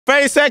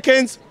30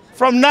 seconds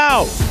from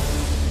now.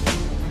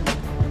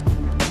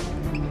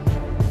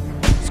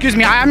 Excuse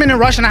me, I am in a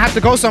rush and I have to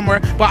go somewhere,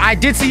 but I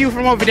did see you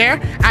from over there,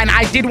 and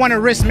I did want to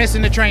risk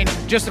missing the train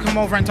just to come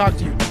over and talk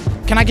to you.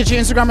 Can I get your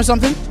Instagram or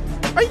something?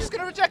 Or are you just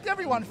gonna reject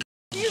everyone?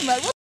 F you,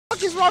 man. What the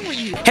fuck is wrong with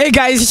you? Hey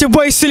guys, it's your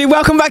boy Sully.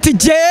 Welcome back to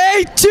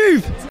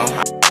JTube.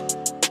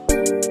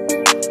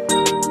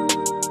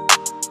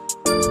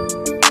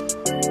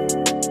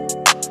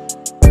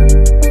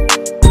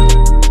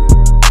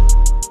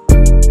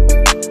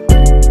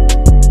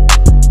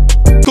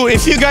 Cool.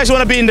 If you guys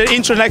want to be in the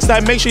intro next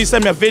time, make sure you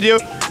send me a video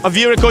of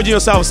you recording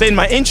yourself saying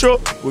my intro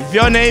with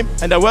your name,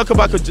 and then welcome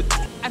back.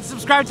 And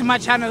subscribe to my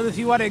channel if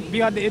you want to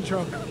be on the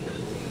intro.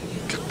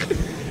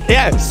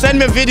 Yeah, send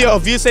me a video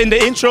of you saying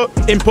the intro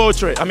in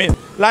portrait. I mean,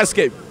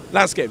 landscape,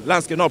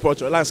 not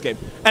portrait, landscape.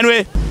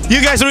 Anyway,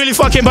 you guys are really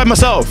fucking by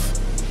myself.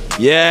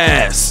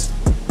 Yes.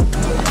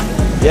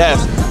 Yes.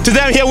 Today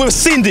I'm here with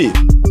Cindy.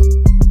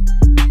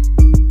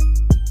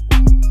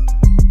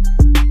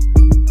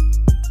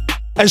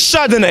 And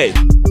Chardonnay.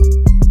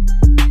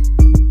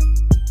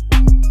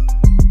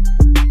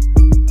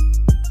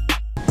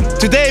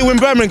 Today we're in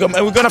Birmingham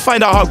and we're gonna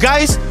find out how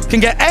guys can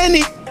get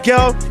any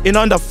girl in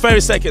under 30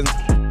 seconds.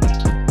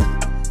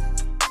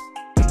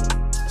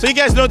 So you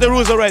guys know the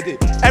rules already.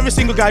 Every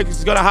single guy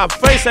is gonna have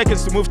 30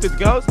 seconds to move to the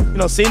girls, you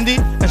know, Cindy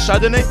and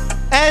Chardonnay.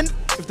 And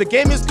if the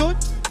game is good,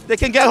 they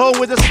can get home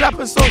with a slap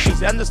and socials,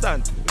 you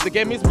understand? If the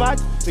game is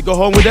bad, they go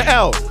home with the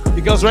L.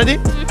 You girls ready?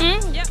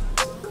 Mm-hmm, yep.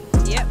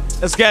 Yep.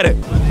 Let's get it.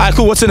 Alright,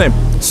 cool, what's your name?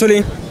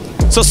 Sully.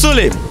 So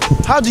Sully,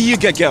 how do you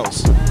get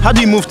girls? How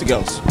do you move to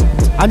girls?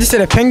 I just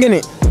said a peng in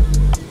it.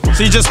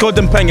 So you just call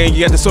them peng and you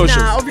get the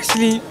socials? Nah,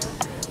 obviously,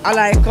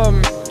 I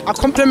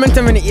compliment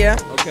them in it, yeah?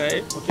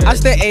 Okay.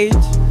 As their age.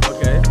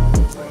 Okay.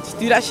 Just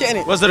do that shit in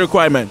it. What's the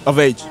requirement of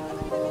age?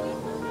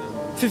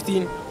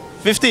 15.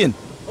 15?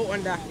 Oh,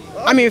 on that.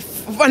 I mean,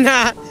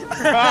 nah.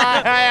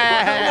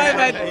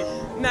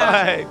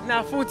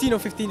 Nah, 14 or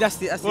 15,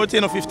 that's it.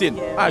 14 or 15?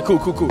 Yeah. Alright,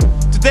 cool.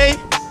 Today,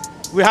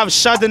 we have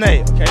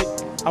Chardonnay, okay?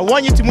 I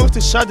want you to move to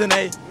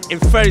Chardonnay in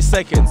 30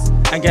 seconds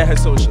and get her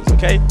socials,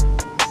 okay?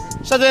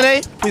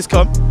 Chardonnay, please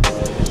come.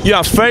 You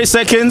have 30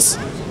 seconds,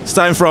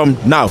 starting from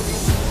now.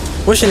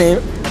 What's your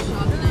name?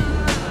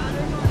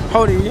 How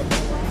old are you?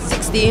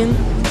 16.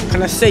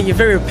 Can I say you're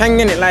very peng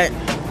in it, like,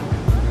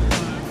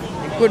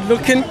 good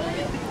looking?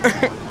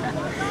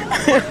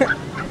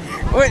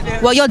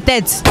 Wait, Well, you're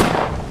dead.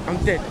 I'm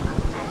dead.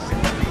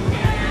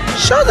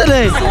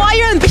 Chardonnay! So what are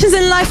your ambitions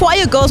in life? What are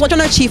your goals? What do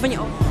you want to achieve?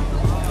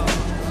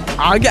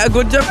 I'll get a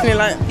good job in it,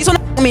 like. You just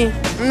want to me?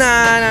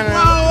 Nah.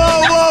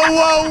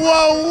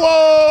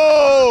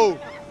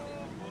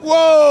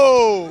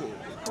 Whoa!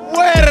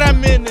 Wait a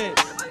minute!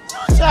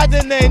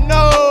 Chardonnay,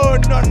 no.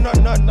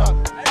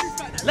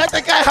 Let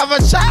the guy have a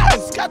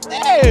chance. God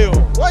damn!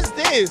 What's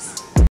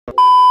this?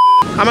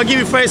 I'm gonna give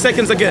you 30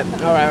 seconds again.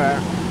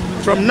 Alright.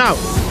 From now.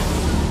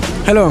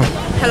 Hello.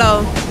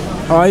 Hello.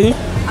 How are you?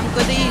 I'm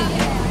good. Are you?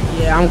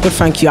 Yeah, I'm good,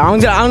 thank you. I'm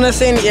not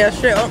saying it, yeah,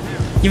 straight up.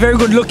 You're very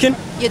good looking.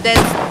 You're dead.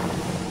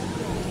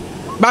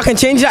 But I can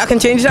change that,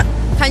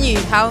 Can you?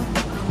 How?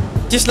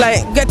 Just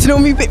like, get to know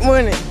me a bit more,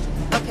 innit?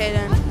 Okay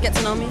then. Get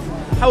to know me.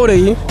 How old are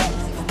you?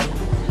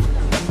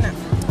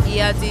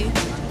 Yeah, I do.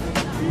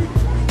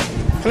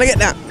 Can I get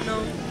that?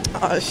 No.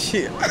 Oh,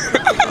 shit.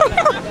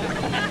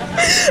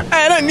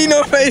 I don't need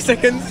no 30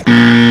 seconds.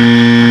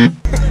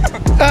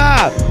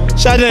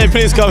 Chardonnay,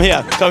 please come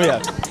here.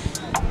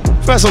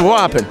 First of all, what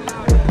happened?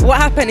 What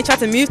happened? He tried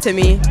to move to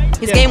me.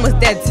 His game was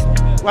dead.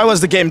 Why was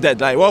the game dead?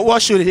 Like,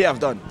 what should he have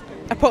done?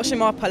 Approached him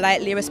more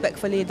politely,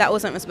 respectfully. That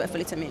wasn't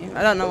respectfully to me.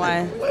 I don't know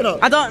why. Why not?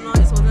 I don't know.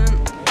 This wasn't.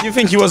 You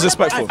think he was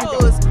respectful? I thought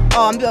it was,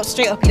 I'm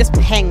straight up. You just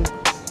peng.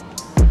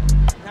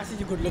 That's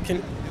you good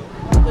looking.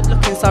 Good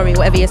looking. Sorry,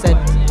 whatever you said.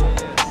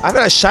 I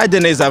feel like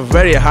Chardonnay is a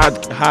very hard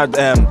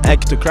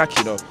egg to crack,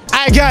 you know.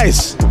 Alright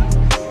guys,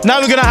 now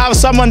we're gonna have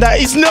someone that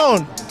is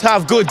known to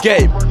have good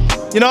game.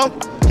 You know,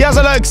 he has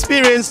a lot of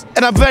experience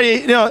and a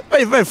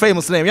very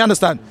famous name, you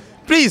understand?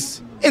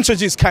 Please,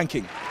 introduce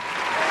Kanking.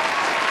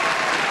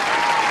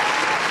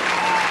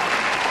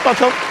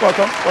 Welcome.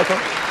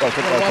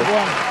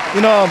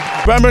 You know,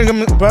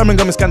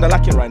 Birmingham is kind of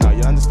lacking right now,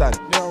 you understand?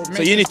 Yo,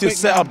 so you need to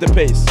set up the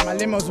pace. My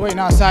limo's waiting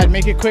outside.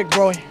 Make it quick,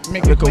 bro.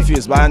 Make You're it quick.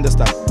 confused, but I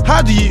understand.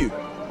 How do you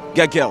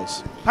get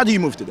girls? How do you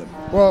move to them?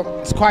 Well,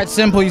 it's quite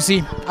simple, you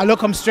see. I look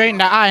them straight in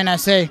the eye and I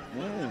say,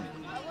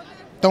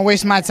 don't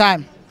waste my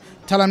time.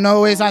 Tell them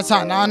no waste my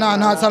time. No.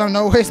 Tell them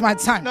no waste my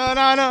time. No.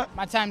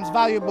 My time is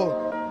valuable.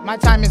 My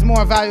time is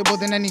more valuable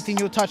than anything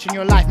you'll touch in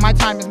your life. My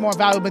time is more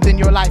valuable than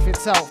your life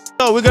itself.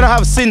 So we're gonna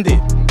have Cindy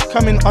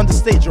coming on the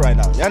stage right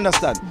now. You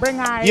understand? Bring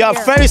her You have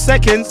 30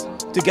 seconds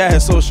to get her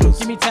socials.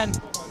 Give me 10.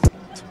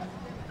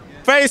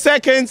 30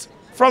 seconds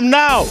from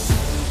now.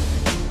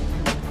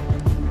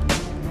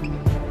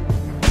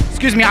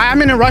 Excuse me, I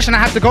am in a rush and I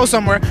have to go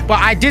somewhere, but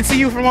I did see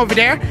you from over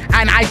there,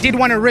 and I did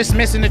want to risk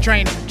missing the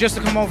train just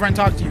to come over and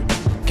talk to you.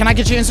 Can I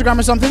get your Instagram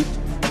or something?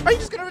 Or are you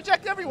just gonna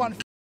reject everyone?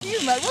 F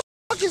you, man. What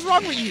the fuck is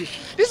wrong with you?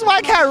 This is why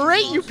I can't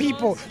rate you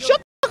people.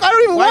 Shut the fuck up. I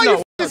don't even want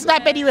your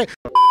snap anyway.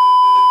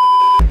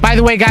 By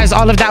the way, guys,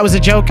 all of that was a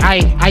joke.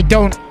 I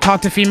don't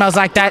talk to females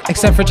like that,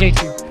 except for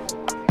JTube.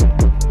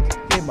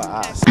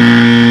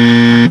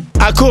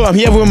 Ah, cool. I'm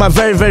here with my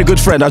very, very good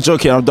friend. I'm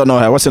joking. I don't know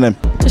her. What's her name?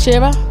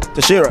 Tashira.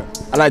 Tashira.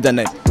 I like that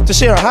name.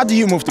 Tashira, how do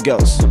you move to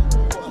girls?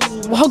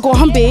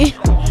 Wagwambi.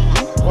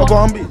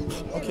 Wagwambi.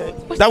 Okay.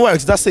 That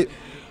works. That's it.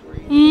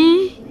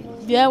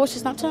 Yeah, what's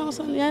your Snapchat or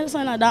something? Yeah,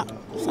 something like that.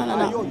 Something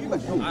like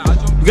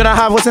that. We're gonna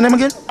have, what's her name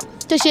again?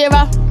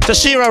 Tashira.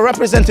 Tashira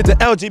represented the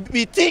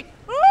LGBT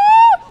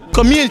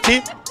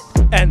community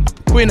and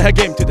win her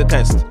game to the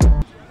test.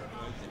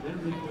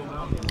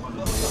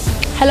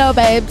 Hello,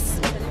 babes.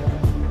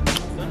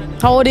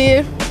 How old are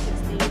you?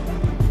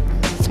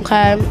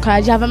 Okay,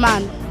 do you have a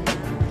man?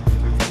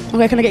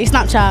 Okay, can I get your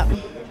Snapchat?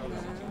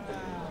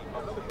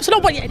 So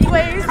don't want you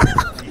anyways.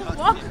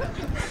 What?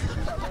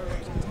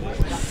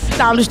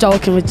 No, I'm just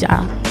joking with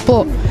ya.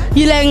 But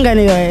you leng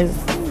anyways.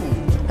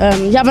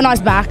 You have a nice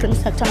back. Let me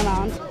turn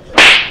around.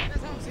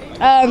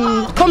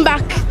 Come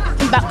back.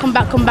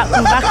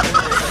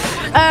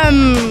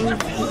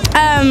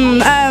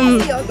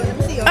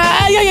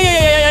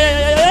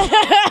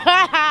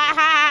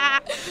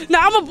 No,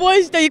 I'm a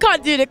boy still. You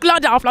can't do that.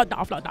 Flood down.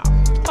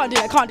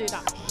 Can't do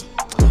that.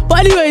 But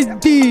anyways,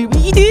 dude,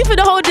 what you do for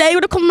the whole day? You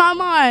wanna come to my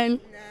mind?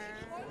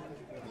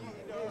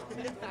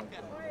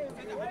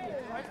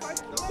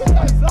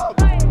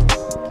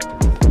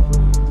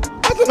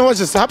 I don't know what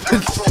just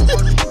happened.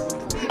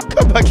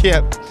 Come back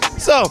here.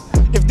 So,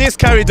 if this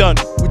carried on,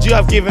 would you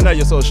have given her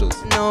your socials?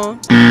 No,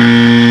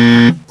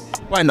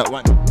 Why not?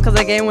 Why? because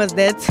the game was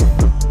dead.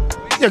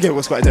 Your game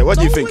was quite there. What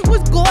do you think? It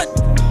was good.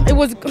 It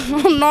was.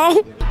 Oh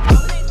no.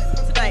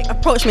 Like,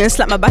 approach me and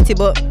slap my batty,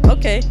 but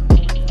okay.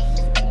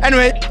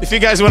 Anyway, if you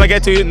guys want to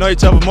get to know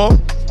each other more,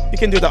 you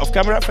can do that off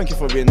camera. Thank you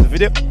for being in the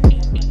video.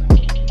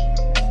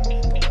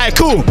 Alright,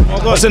 cool.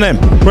 What's your name?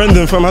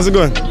 Brendan from, how's it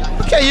going?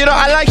 Okay, you know,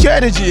 I like your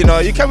energy, you know.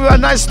 You came with a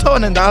nice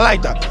tone and I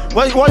like that.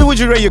 What would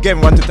you rate your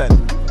game 1 to 10?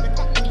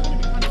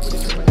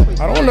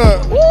 I don't wanna,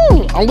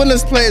 I'm gonna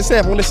play it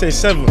safe, I'm gonna say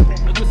 7.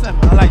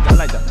 I like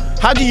that.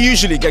 How do you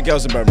usually get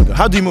girls in Birmingham?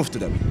 How do you move to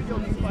them?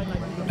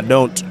 I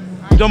don't.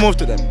 You don't move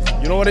to them?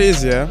 You know what it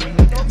is, yeah?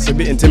 It's a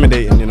bit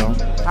intimidating, you know?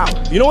 How?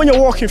 You know when you're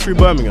walking through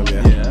Birmingham,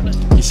 yeah?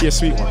 You see a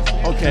sweet one.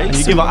 Okay. And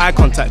you give her eye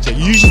contact, yeah?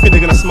 You usually think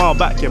they're gonna smile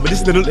back, yeah? But this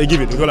is the look they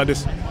give it, they go like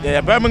this.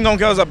 Yeah, Birmingham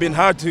girls have been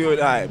hard to,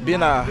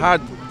 been a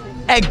hard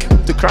egg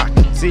to crack.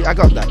 See, I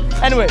got that.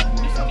 Anyway,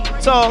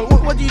 so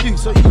what do you do?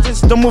 So you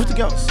just don't move to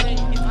girls?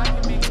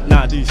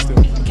 Nah, I do still.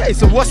 Okay,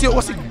 so what's your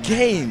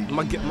game?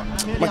 My game.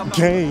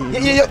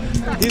 Yeah.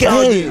 Here's how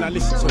I do it. Now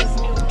listen, so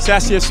say I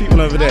see a sweet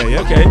one over there,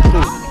 yeah? Okay,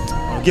 cool.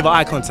 I'll give her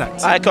eye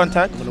contact. Eye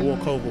contact. I'm gonna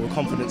walk over with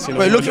confidence, you know?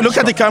 Wait, look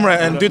at the camera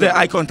and do the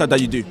eye contact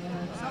that you do.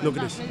 Look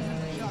at this.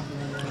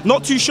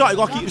 Not too shy, you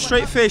gotta keep a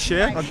straight face,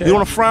 yeah? Okay. You don't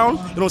wanna frown,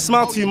 you don't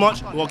smile too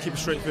much, you gotta keep a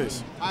straight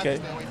face. Okay.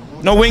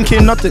 No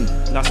winking, nothing.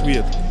 That's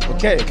weird.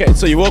 Okay,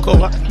 so you walk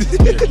over.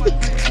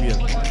 That's weird.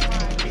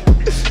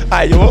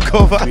 Alright, you walk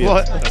over. Weird.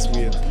 What? That's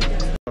weird.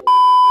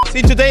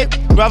 See, today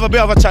we have a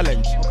bit of a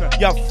challenge. Okay.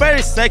 You have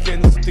 30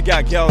 seconds to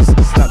get girls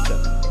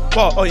Snapchat.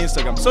 Well, or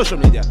Instagram, social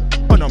media,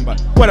 or number,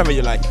 whatever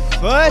you like.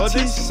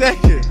 30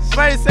 seconds.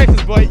 30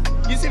 seconds, boy.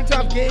 You seem to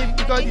have game,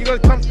 you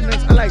got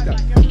confidence, I like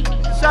that.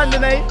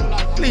 Chandonnay,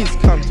 please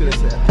come to the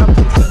set. Come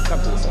to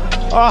the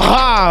set.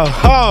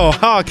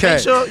 Oh, okay.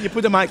 Make sure you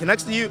put the mic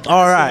next to you.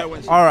 All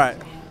right.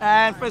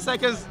 And 30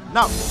 seconds,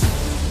 now.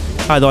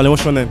 Hi, darling,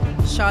 what's your name?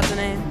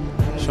 Chardonnay.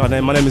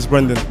 Chardonnay, my name is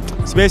Brendan.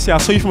 So basically, I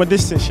saw you from a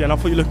distance here and I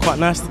thought you looked quite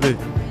nice today.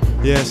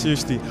 Yeah,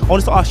 seriously. I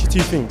wanted to ask you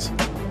 2 things.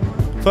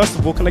 First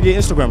of all, can I get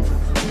Instagram?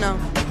 No,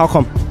 How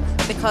come?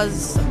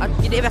 because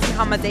you didn't ask me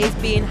how my day's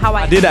been, how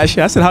I. I did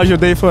actually. I said, how's your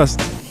day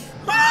first?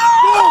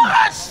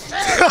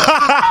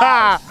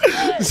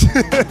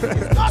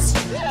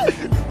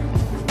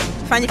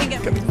 Fine, you can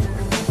get. Can I get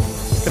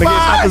your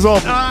snap as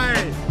well?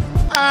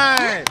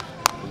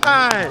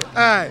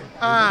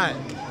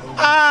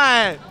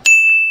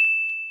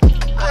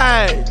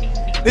 Aye.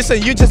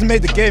 Listen, you just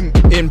made the game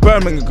in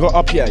Birmingham go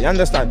up here, you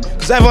understand?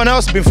 Because everyone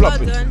else has been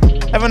flopping. Well done.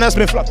 Everyone else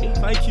has been flopping.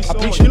 Thank you so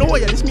much. You know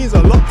what? Yeah, this means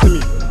a lot to me.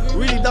 It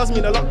really does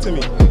mean a lot to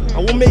me. I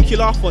will make you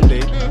laugh one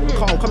day.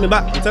 I'm coming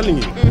back. I'm telling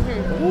you.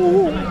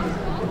 Ooh.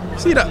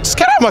 See that? Just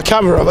get out of my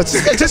camera, but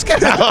just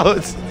get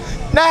out.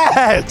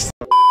 Next.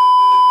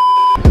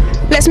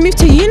 Let's move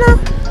to you now.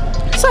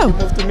 So,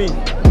 Move to me.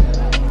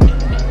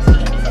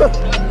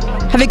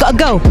 have you got a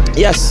go?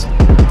 Yes.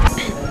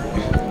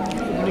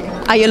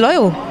 Are you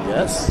loyal?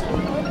 Yes.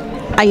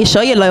 Are you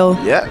sure you're loyal?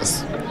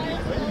 Yes.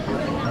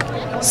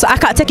 So I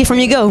can't take it from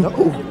you, go. No.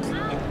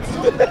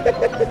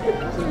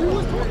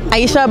 Are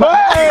you sure about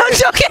Hey! I'm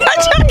joking.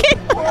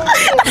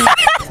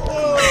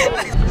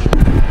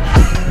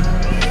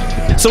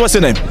 So what's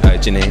your name?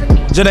 Janae,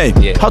 Janae.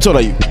 Yeah. How tall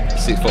are you?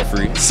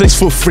 6'3".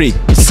 6'3".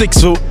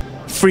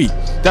 6'3".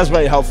 That's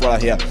very helpful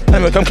out here.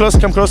 Anyway, come closer.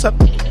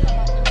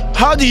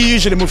 How do you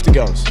usually move to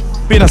girls?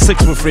 Being a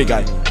 6'3"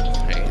 guy.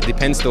 It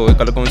depends though, you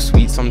gotta go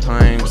sweet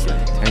sometimes,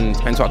 and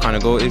depends what kind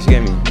of goal it is, you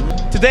get me?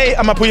 Today,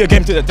 I'm gonna put your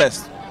game to the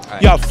test.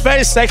 You have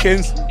 30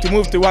 seconds to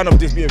move to one of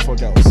these beautiful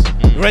girls.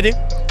 You ready?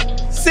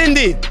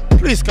 Cindy,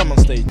 please come on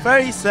stage.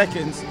 30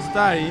 seconds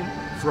starting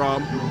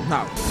from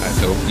now. Alright,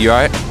 so you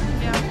alright?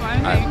 Yeah, I'm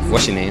fine. Alright,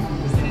 what's your name?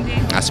 Cindy.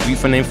 That's a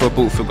beautiful name for a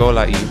beautiful girl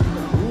like you.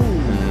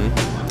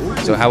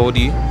 So how old are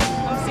you?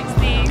 I'm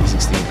 16.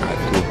 16. Alright,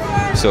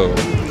 cool. So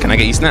can I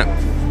get you snap?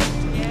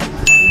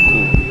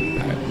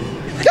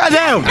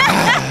 Goddamn!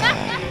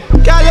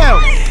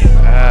 Goddamn!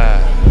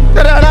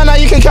 No,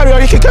 you can carry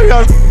on, you can carry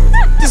on.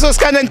 This was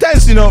kind of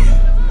intense, you know.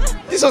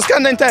 This was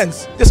kind of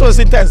intense. This was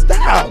intense.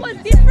 Damn.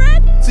 What's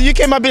different? So you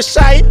came a bit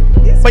shy,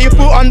 but you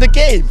put on the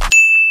game.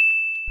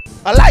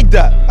 I like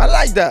that. I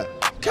like that.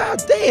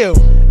 God damn.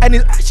 And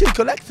he's actually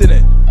collecting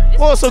it.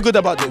 What was so good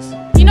about this?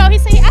 You know, he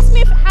asked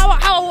me how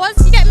I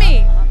was, you get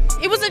me?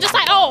 It wasn't just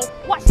like, oh,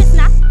 watch this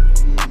now.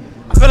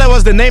 I feel like it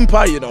was the name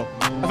part, you know.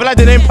 I feel like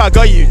the name part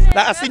got you.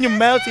 Like I seen you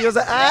melt, you was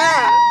like,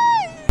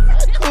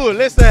 cool,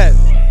 listen,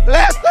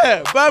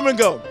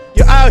 Birmingham,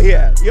 you're out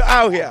here,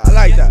 I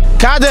like that.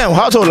 Goddamn,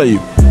 how tall are you?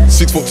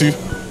 6'2".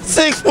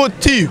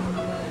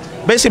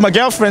 6'2". Basically, my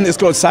girlfriend is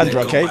called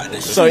Sandra, okay?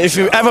 So if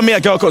you ever meet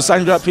a girl called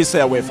Sandra, please stay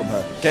away from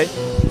her, okay?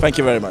 Thank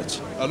you very much.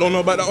 I don't know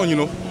about that one, you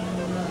know.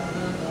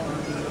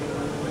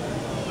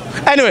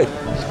 Anyway,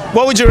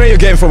 what would you rate your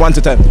game from 1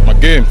 to 10? My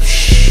game,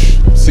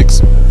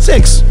 6.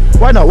 6?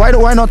 Why not?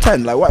 Why not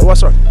 10? Like,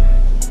 what's wrong?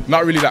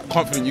 Not really that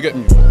confident, you get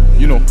me?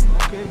 You know.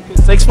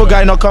 6-foot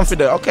guy, not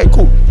confident. Okay,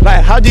 cool.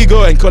 Like, how do you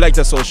go and collect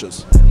the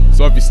socials?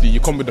 So obviously, you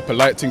come with the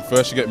polite thing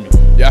first, you get me?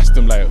 You ask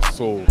them like,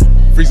 so,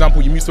 for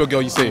example, you meet to a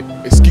girl, you say,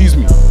 excuse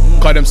me.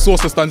 Cause them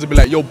saucer stands and be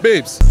like, yo,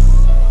 babes.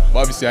 But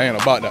obviously, I ain't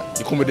about that.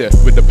 You come with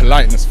the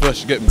politeness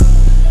first, you get me?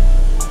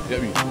 You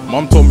get me?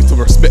 Mom told me to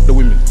respect the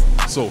women,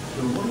 so.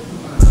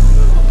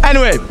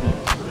 Anyway,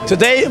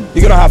 today,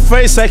 you're gonna have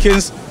 30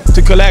 seconds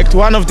to collect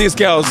one of these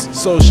girls'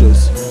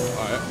 socials.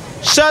 Alright.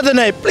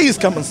 Chardonnay, please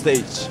come on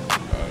stage.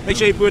 Make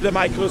sure you put the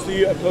mic close to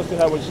you and close to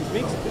her when she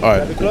speaks.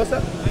 Alright. A bit closer.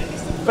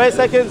 30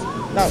 seconds,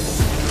 now.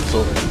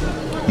 So,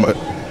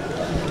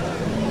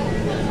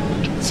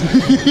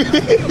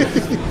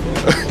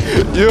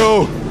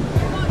 yo,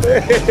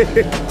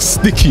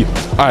 sticky.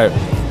 Alright,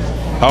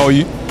 how are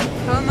you?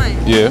 How am I?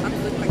 Yeah. I'm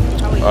good, thank you.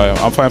 How are you?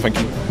 Alright, I'm fine, thank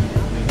you.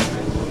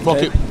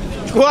 Fuck it.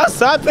 What's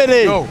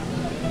happening? Yo,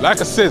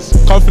 like I said,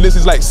 confidence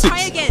is like 6.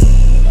 Try again.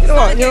 You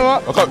know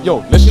what? Okay, yo,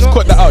 let's just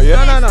cut that out,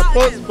 yeah? No,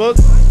 pause.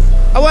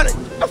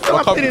 I feel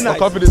I'm feeling My nice.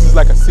 confidence is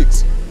like a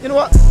 6. You know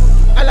what?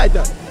 I like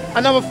that.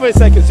 Another 30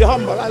 seconds, you're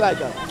humble, I like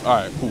that.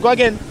 Alright, cool. Go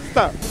again,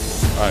 start.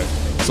 Alright,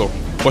 so,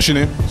 what's your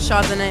name?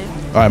 Chardonnay.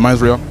 Alright,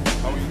 mine's Ria.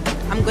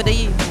 I'm good at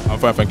you. I'm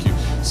fine, thank you.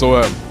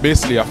 So,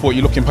 basically, I thought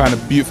you're looking kind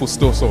of beautiful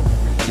still, so,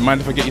 you mind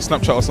if I get your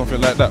Snapchat or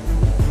something like that?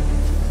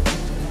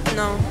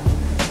 No.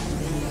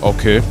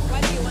 Okay.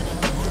 Why do you want it?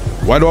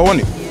 Why do I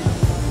want it?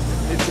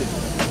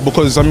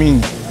 Because, I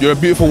mean, you're a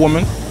beautiful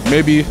woman.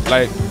 Maybe,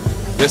 like,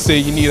 let's say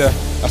you need a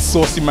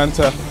saucy man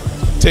to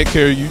take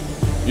care of you,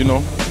 you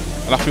know?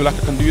 And I feel like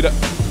I can do that.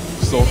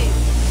 So.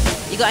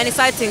 You got any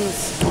side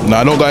things? No,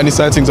 I don't got any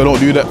side things. I don't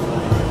do that.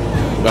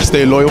 I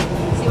stay loyal. So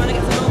you want to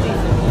get to know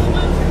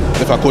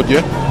me? If I could,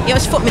 yeah. You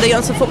want to foot me though? You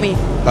want to foot me?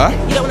 Huh?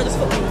 You don't want to just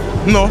foot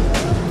me? No.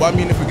 But I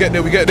mean, if we get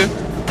there, we get there.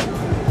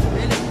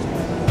 Really?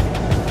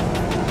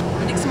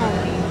 You think small?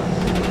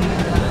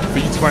 For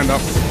you to find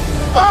out.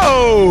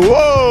 Oh,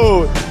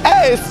 whoa.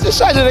 Hey,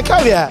 Chardonnay,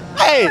 come here.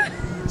 Hey,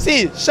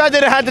 see,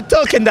 Chardonnay had the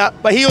token that,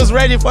 but he was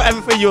ready for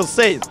everything you were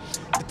saying.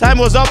 The time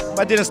was up,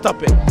 but didn't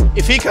stop it.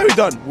 If he carried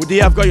on, would he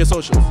have got your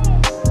socials?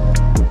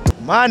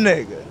 My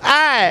nigga.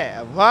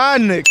 Aye, my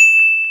nigga.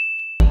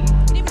 You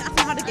didn't even ask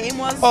me how the game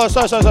was. Oh,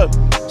 sorry.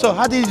 So,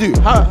 how did you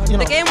do? How, you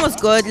know? The game was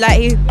good. Like,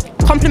 he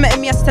complimented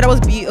me. I said I was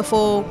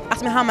beautiful.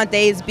 Asked me how my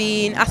day's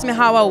been. Asked me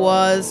how I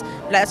was.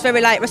 Like, it's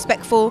very, like,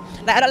 respectful.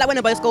 Like, I don't like when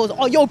a boy goes,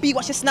 oh, yo, B,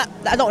 watch your snap.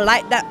 Like, I don't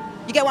like that.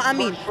 You get what I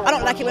mean? I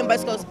don't like it when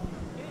boys goes,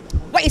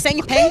 what are you saying?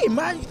 You pay? Hey,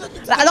 man.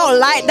 Like, I don't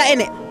like that,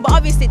 innit? But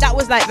obviously, that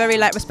was, like, very,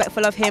 like,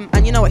 respectful of him.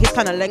 And you know what? He's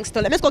kind of leng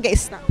still. Let me just go get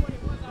his snap.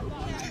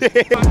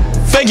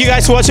 Thank you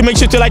guys for watching. Make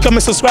sure to like,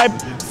 comment, subscribe.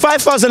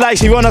 5,000 likes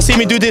if you want to see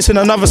me do this in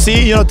another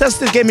city. You know, test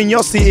this game in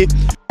your city.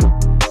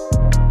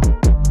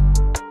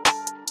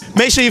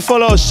 Make sure you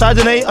follow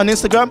Chardonnay on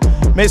Instagram.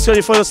 Make sure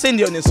you follow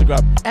Cindy on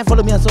Instagram. And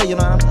follow me as well, you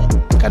know, I'm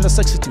kind of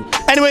sexy too.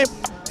 Anyway,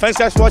 thanks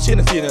guys for watching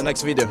and see you in the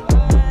next video.